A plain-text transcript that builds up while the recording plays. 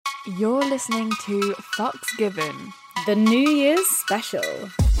You're listening to Fucks Given, the New Year's special.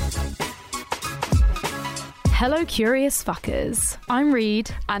 Hello, curious fuckers. I'm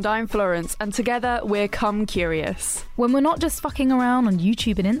Reed. And I'm Florence, and together we're Come Curious. When we're not just fucking around on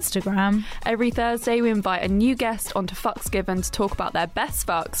YouTube and Instagram. Every Thursday we invite a new guest onto Fucks Given to talk about their best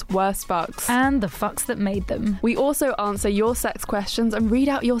fucks, worst fucks, and the fucks that made them. We also answer your sex questions and read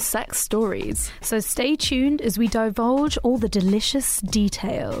out your sex stories. So stay tuned as we divulge all the delicious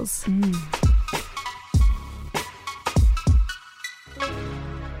details.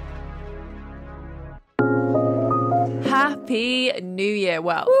 Happy New Year.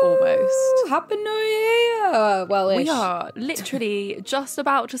 Well, Woo! almost. Happy New Year. Well-ish. We are literally just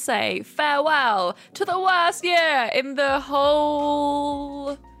about to say farewell to the worst year in the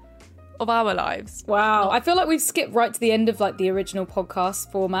whole of our lives. Wow. I feel like we've skipped right to the end of like the original podcast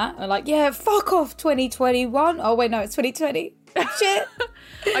format. And like, yeah, fuck off 2021. Oh, wait, no, it's 2020. Shit.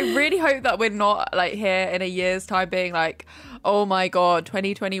 I really hope that we're not like here in a year's time being like, oh my god,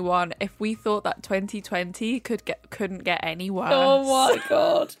 2021. If we thought that 2020 couldn't get any worse. Oh my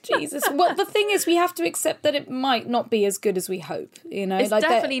god, Jesus. Well, the thing is, we have to accept that it might not be as good as we hope. You know, it's like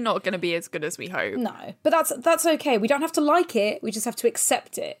definitely not going to be as good as we hope. No, but that's okay. We don't have to like it. We just have to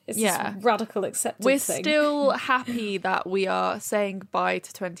accept it. It's this radical acceptance. We're thing. still happy that we are saying goodbye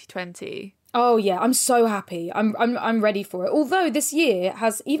to 2020. Oh yeah, I'm so happy. I'm ready for it. Although this year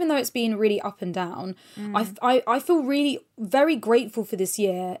has, even though it's been really up and down, I feel really very grateful for this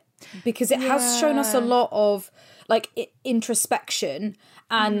year because it has shown us a lot of like introspection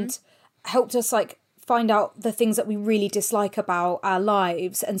and helped us like find out the things that we really dislike about our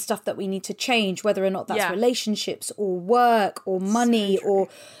lives and stuff that we need to change, whether or not that's relationships or work or money or,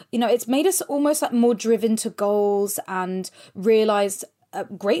 you know, it's made us almost like more driven to goals and realised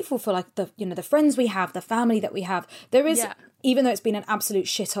grateful for like the, you know, the friends we have, the family that we have. There is, even though it's been an absolute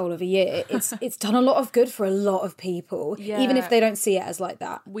shithole of a year, it's done a lot of good for a lot of people, even if they don't see it as like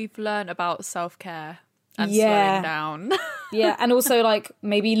that. We've learned about self-care and slowing down. And also like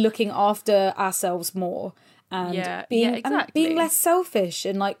maybe looking after ourselves more and being less selfish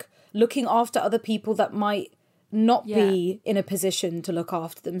and like looking after other people that might not be in a position to look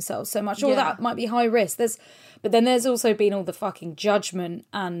after themselves so much, or that might be high risk. But then there's also been all the fucking judgment,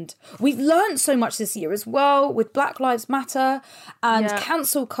 and we've learned so much this year as well with Black Lives Matter and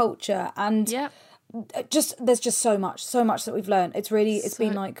cancel culture and there's just so much that we've learned. It's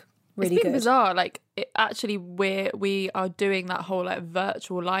been like really it's been good. Bizarre. Like actually we are doing that whole like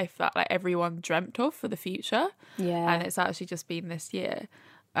virtual life that like everyone dreamt of for the future. Yeah, and it's actually just been this year.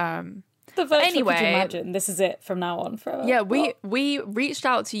 The virtual, anyway, could you imagine? This is it from now on forever. Yeah, we reached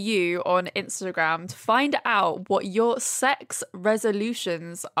out to you on Instagram to find out what your sex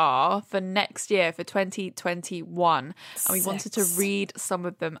resolutions are for next year, for 2021. And we wanted to read some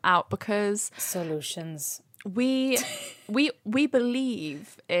of them out because solutions. We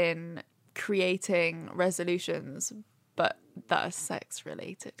believe in creating resolutions, but that are sex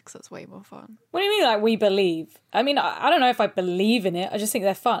related because that's way more fun. What do you mean like we believe? I mean, I don't know if I believe in it. I just think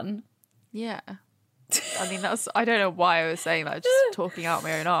they're fun. Yeah. I mean, I don't know why I was saying that, just talking out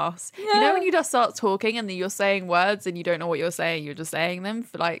my own arse. Yeah. You know when you just start talking and then you're saying words and you don't know what you're saying, you're just saying them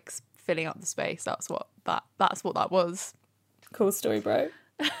for like filling up the space. That's what that was. Cool story, bro.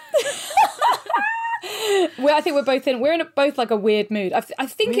 Well, I think we're in both like a weird mood. I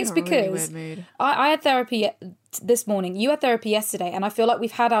think it's because really I had therapy this morning. You had therapy yesterday, and I feel like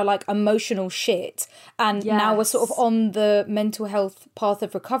we've had our like emotional shit, and now we're sort of on the mental health path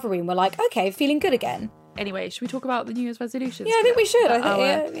of recovery, and we're like, okay, feeling good again. Anyway, should we talk about the New Year's resolutions? Yeah, I think we should.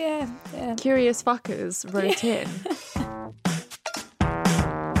 I think yeah. Curious fuckers wrote in.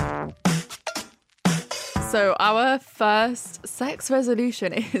 So our first sex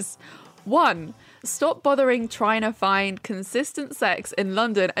resolution is 1. Stop bothering trying to find consistent sex in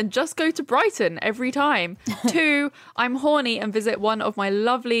London and just go to Brighton every time. 2, I'm horny and visit one of my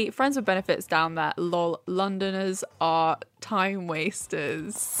lovely friends with benefits down there. Lol, Londoners are time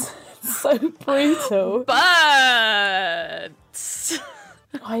wasters. So brutal. But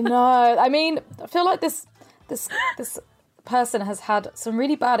I know. I mean, I feel like this person has had some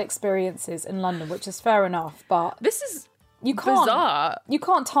really bad experiences in London, which is fair enough, but this is bizarre. You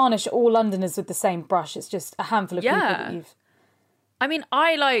can't tarnish all Londoners with the same brush. It's just a handful of people that you've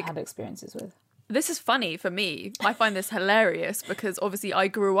had experiences with. This is funny for me. I find this hilarious because obviously I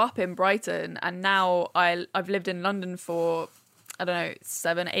grew up in Brighton and now I've lived in London for, I don't know,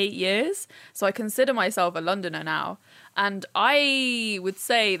 7-8 years. So I consider myself a Londoner now. And I would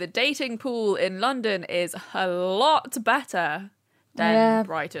say the dating pool in London is a lot better than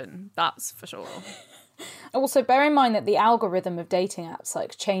Brighton. That's for sure. Also, bear in mind that the algorithm of dating apps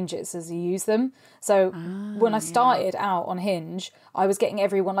like changes as you use them. So when I started out on Hinge, I was getting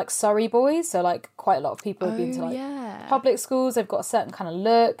everyone like Surrey boys. So like quite a lot of people have been to like public schools. They've got a certain kind of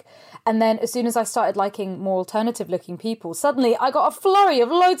look. And then as soon as I started liking more alternative looking people, suddenly I got a flurry of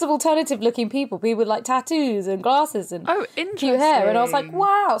loads of alternative looking people. People with like tattoos and glasses and cute hair. And I was like,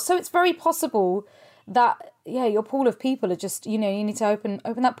 wow. So it's very possible that, your pool of people are just, you need to open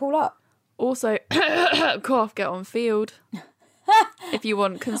that pool up. Also, cough, get on Field. If you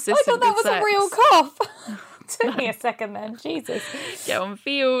want consistent I thought that was sex. a real cough. Took me a second then, Jesus. Get on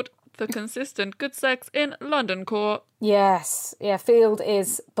Field for consistent good sex in London Court. Yes, Field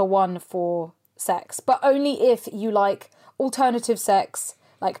is the one for sex, but only if you like alternative sex,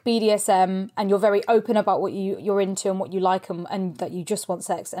 like BDSM, and you're very open about what you're into and what you like, and that you just want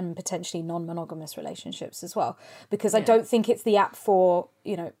sex and potentially non-monogamous relationships as well. Because I don't think it's the app for,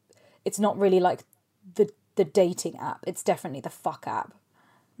 it's not really like the dating app. It's definitely the fuck app.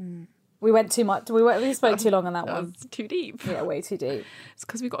 We went too much. We spoke too long on that one. Was too deep. Yeah, way too deep. It's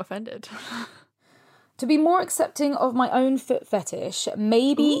because we got offended. To be more accepting of my own foot fetish,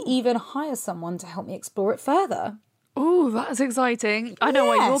 maybe even hire someone to help me explore it further. Oh, that's exciting. I know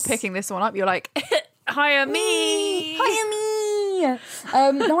why you're picking this one up. You're like, hire me. Hire me.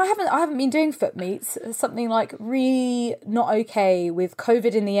 No, I haven't been doing foot meets. Something like really not okay with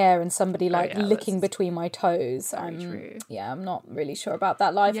COVID in the air and somebody like licking between my toes. True. Yeah, I'm not really sure about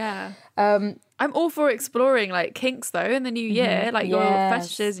that life. Yeah. I'm all for exploring like kinks though in the new year, like your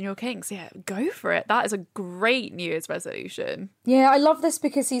fetishes and your kinks. Yeah, go for it. That is a great New Year's resolution. Yeah, I love this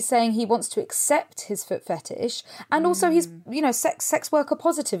because he's saying he wants to accept his foot fetish, and also he's sex worker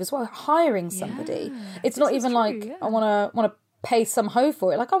positive as well, hiring somebody. It's not even I want to pay some hoe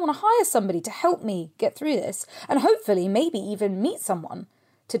for it. Like I want to hire somebody to help me get through this, and hopefully maybe even meet someone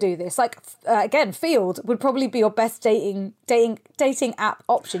to do this. Like again, Field would probably be your best dating app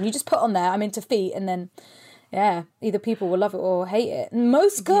option. You just put on there, I'm into feet, and then either people will love it or hate it.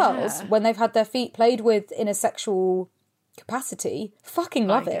 Most girls, when they've had their feet played with in a sexual capacity, fucking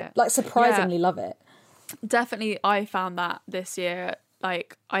love it. Like surprisingly love it. Definitely, I found that this year.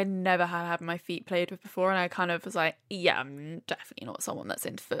 Like, I never had my feet played with before, and I kind of was like, I'm definitely not someone that's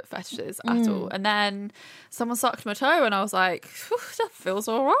into foot fetishes at all. And then someone sucked my toe, and I was like, that feels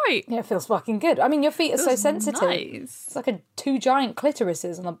all right. Yeah, it feels fucking good. I mean, your feet are so sensitive. Nice. It's like two giant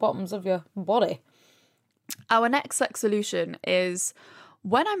clitorises on the bottoms of your body. Our next sex solution is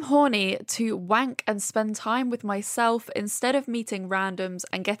when I'm horny to wank and spend time with myself instead of meeting randoms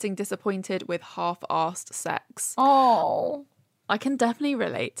and getting disappointed with half-assed sex. Oh, I can definitely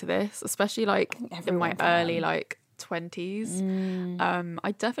relate to this, especially like in my early like 20s.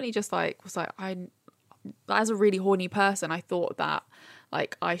 I definitely just like was like, as a really horny person, I thought that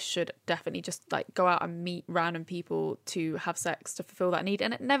like I should definitely just like go out and meet random people to have sex to fulfill that need,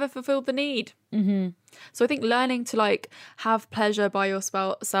 and it never fulfilled the need. So I think learning to like have pleasure by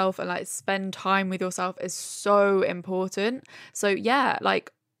yourself and like spend time with yourself is so important. So yeah,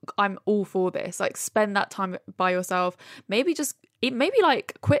 like I'm all for this. Like spend that time by yourself. Maybe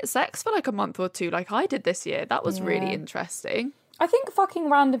like quit sex for like a month or two, like I did this year. That was really interesting. I think fucking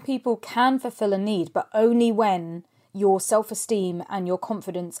random people can fulfill a need, but only when your self-esteem and your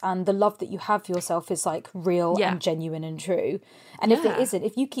confidence and the love that you have for yourself is like real and genuine and true. And if it isn't,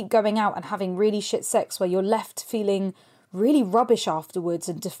 if you keep going out and having really shit sex where you're left feeling really rubbish afterwards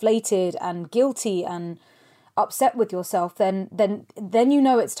and deflated and guilty and upset with yourself, then you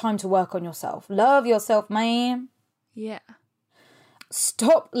know it's time to work on yourself. Love yourself, man. Yeah.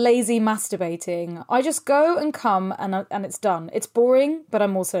 Stop lazy masturbating. I just go and come and it's done. It's boring, but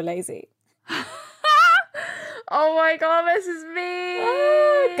I'm also lazy. Oh my god, this is me.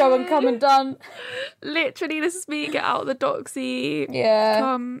 Go and come and done. Literally, this is me. Get out the doxy. Yeah.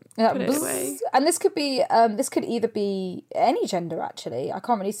 Come. Put it away. And this could be. This could either be any gender. Actually, I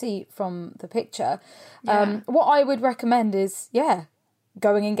can't really see from the picture. What I would recommend is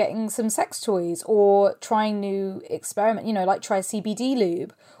going and getting some sex toys or trying new experiment. Like try CBD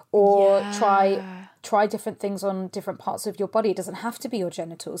lube or try different things on different parts of your body. It doesn't have to be your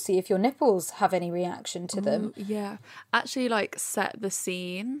genitals. See if your nipples have any reaction to them. Yeah. Actually, like, set the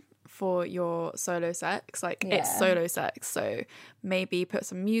scene for your solo sex. Like, it's solo sex. So maybe put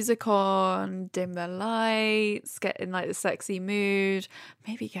some music on, dim the lights, get in, like, the sexy mood.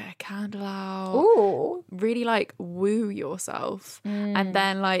 Maybe get a candle out. Ooh. Really, like, woo yourself. And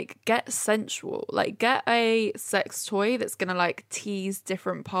then, like, get sensual. Like, get a sex toy that's gonna, like, tease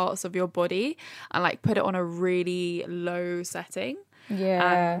different parts of your body and, like, put it on a really low setting.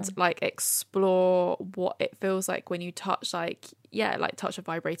 Yeah. And like explore what it feels like when you touch like touch a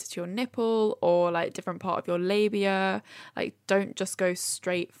vibrator to your nipple or like different part of your labia. Like don't just go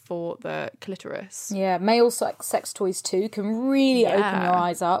straight for the clitoris. Yeah, male sex toys too can really open your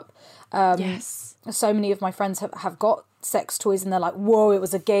eyes up. Yes. So many of my friends have got sex toys and they're like, whoa, it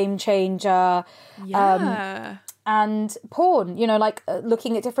was a game changer. Yeah. And porn, you know, like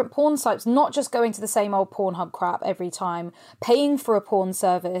looking at different porn sites, not just going to the same old Pornhub crap every time, paying for a porn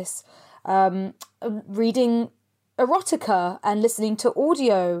service, reading erotica and listening to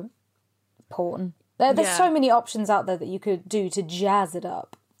audio porn. There's so many options out there that you could do to jazz it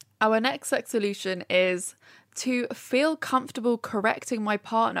up. Our next sex solution is to feel comfortable correcting my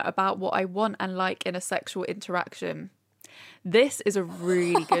partner about what I want and like in a sexual interaction. This is a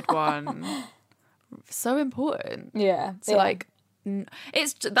really good one. So important. Yeah. So like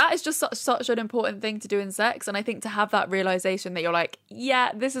that is just such an important thing to do in sex, and I think to have that realization that you're like,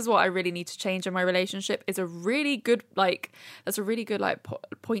 yeah, this is what I really need to change in my relationship is a really good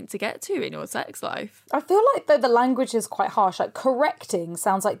point to get to in your sex life. I feel like the language is quite harsh. Like correcting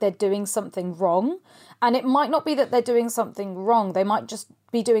sounds like they're doing something wrong, and it might not be that they're doing something wrong. They might just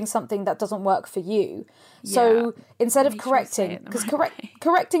be doing something that doesn't work for you. So instead of correcting, because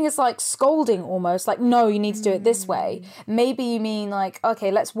correcting is like scolding almost, like, no, you need to do it this way. Maybe you mean like,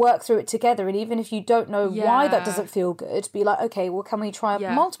 okay, let's work through it together. And even if you don't know why that doesn't feel good, be like, okay, well, can we try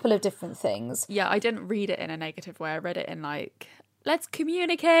multiple of different things? Yeah, I didn't read it in a negative way. I read it in like, let's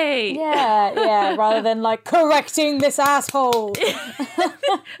communicate. Yeah, rather than like correcting this asshole.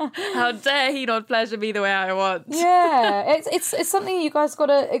 How dare he not pleasure me the way I want? Yeah, it's something you guys got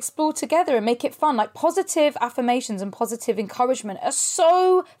to explore together and make it fun. Like positive affirmations and positive encouragement are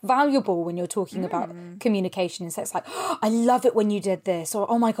so valuable when you're talking about communication in sex. Like, oh, I love it when you did this, or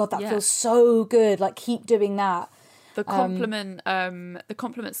oh my God, that feels so good. Like, keep doing that. The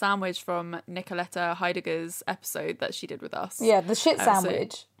compliment sandwich from Nicoletta Heidegger's episode that she did with us. Yeah, the shit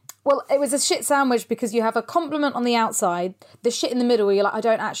sandwich. Well, it was a shit sandwich because you have a compliment on the outside, the shit in the middle where you're like, I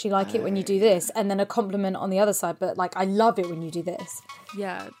don't actually like it when you do this, and then a compliment on the other side, but like, I love it when you do this.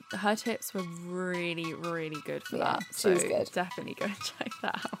 Yeah, her tips were really, really good for that. She was good. Definitely go and check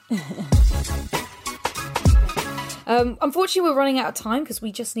that out. Unfortunately, we're running out of time because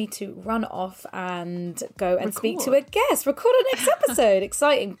we just need to run off and go and speak to a guest, record our next episode.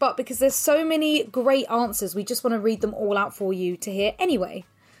 Exciting. But because there's so many great answers, we just want to read them all out for you to hear anyway.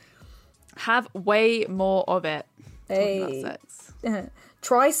 Have way more of it. Hey.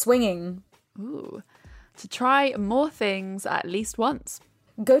 Try swinging. Ooh. To try more things at least once.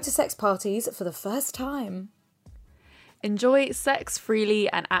 Go to sex parties for the first time. Enjoy sex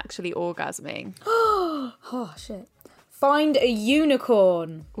freely and actually orgasming. Oh, shit. Find a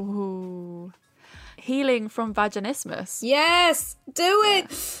unicorn. Ooh. Healing from vaginismus. Yes, do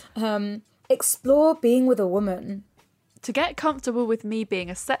it. Explore being with a woman. To get comfortable with me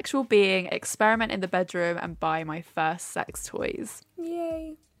being a sexual being, experiment in the bedroom and buy my first sex toys.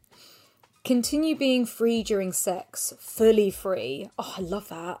 Yay. Continue being free during sex. Fully free. Oh, I love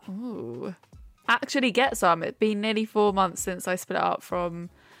that. Ooh. Actually get some. It's been nearly 4 months since I split up from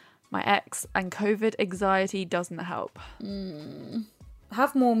my ex, and COVID anxiety doesn't help.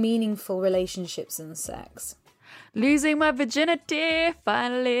 Have more meaningful relationships than sex. Losing my virginity,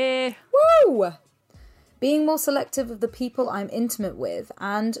 finally. Woo! Being more selective of the people I'm intimate with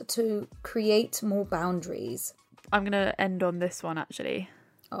and to create more boundaries. I'm going to end on this one, actually.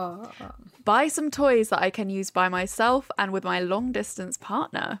 Buy some toys that I can use by myself and with my long-distance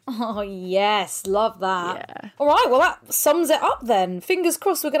partner. Oh, yes. Love that. Yeah. All right. Well, that sums it up then. Fingers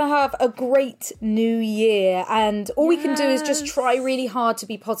crossed we're going to have a great new year. And all we can do is just try really hard to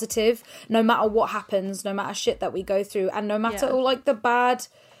be positive, no matter what happens, no matter shit that we go through, and no matter all like the bad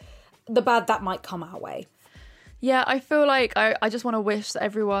that might come our way. Yeah, I feel like I just want to wish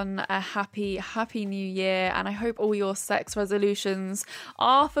everyone a happy new year, and I hope all your sex resolutions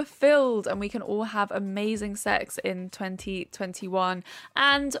are fulfilled and we can all have amazing sex in 2021.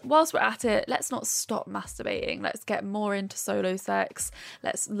 And whilst we're at it, let's not stop masturbating. Let's get more into solo sex.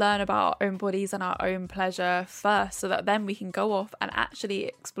 Let's learn about our own bodies and our own pleasure first, so that then we can go off and actually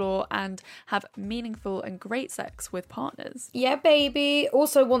explore and have meaningful and great sex with partners. Yeah, baby.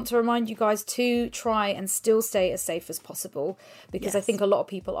 Also want to remind you guys to try and still stay as safe as possible, because I think a lot of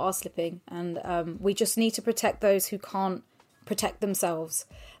people are slipping, and we just need to protect those who can't protect themselves.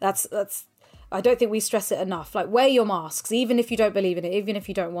 That's I don't think we stress it enough. Like, wear your masks, even if you don't believe in it, even if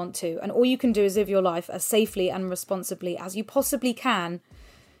you don't want to, and all you can do is live your life as safely and responsibly as you possibly can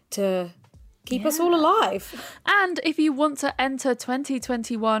to keep us all alive. And if you want to enter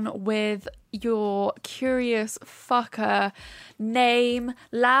 2021 with your curious fucker name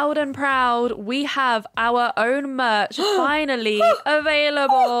loud and proud, we have our own merch finally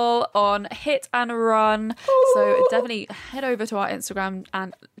available on Hit and Run. So definitely head over to our Instagram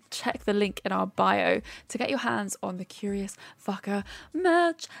and check the link in our bio to get your hands on the Curious Fucker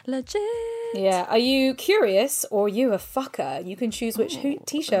merch. Legit. Yeah, are you curious or are you a fucker? You can choose which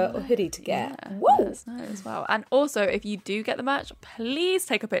t-shirt or hoodie to get. Yeah, Woo! let us know as well. And also, if you do get the merch, please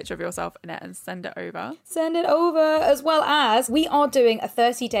take a picture of yourself in it and send it over. Send it over, as well as we are doing a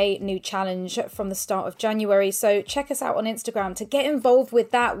 30-day nude challenge from the start of January. So check us out on Instagram to get involved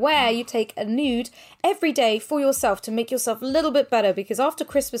with that, where you take a nude every day for yourself to make yourself a little bit better, because after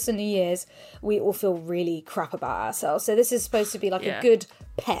Christmas and New Year's, we all feel really crap about ourselves. So this is supposed to be like a good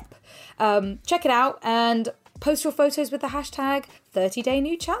pep. Check it out and post your photos with the hashtag 30-day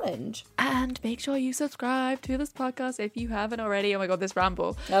nude challenge. And make sure you subscribe to this podcast if you haven't already. Oh my God, this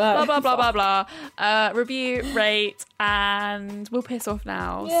ramble. Blah, blah, blah, blah, blah, blah. Review, rate, and we'll piss off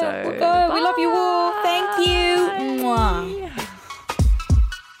now. Yeah, so we'll go. We love you all. Thank you. Mwah.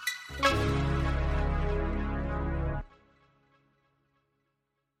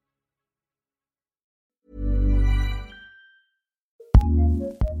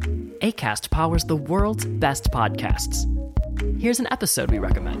 Acast powers the world's best podcasts. Here's an episode we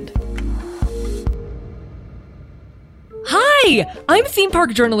recommend. Hi! I'm theme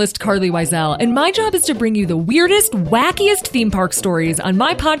park journalist Carly Wiesel, and my job is to bring you the weirdest, wackiest theme park stories on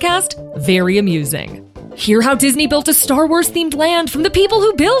my podcast, Very Amusing. Hear how Disney built a Star Wars-themed land from the people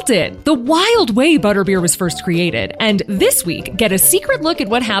who built it, the wild way butterbeer was first created, and this week, get a secret look at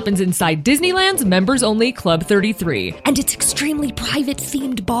what happens inside Disneyland's members-only Club 33, and its extremely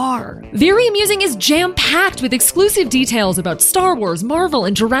private-themed bar. Very Amusing is jam-packed with exclusive details about Star Wars, Marvel,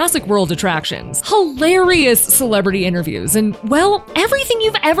 and Jurassic World attractions, hilarious celebrity interviews, and, well, everything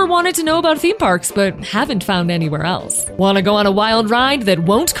you've ever wanted to know about theme parks but haven't found anywhere else. Want to go on a wild ride that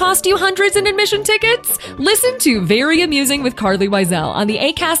won't cost you hundreds in admission tickets? Listen to Very Amusing with Carly Wiesel on the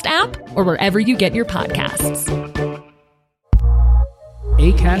Acast app or wherever you get your podcasts.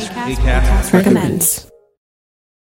 Acast recommends.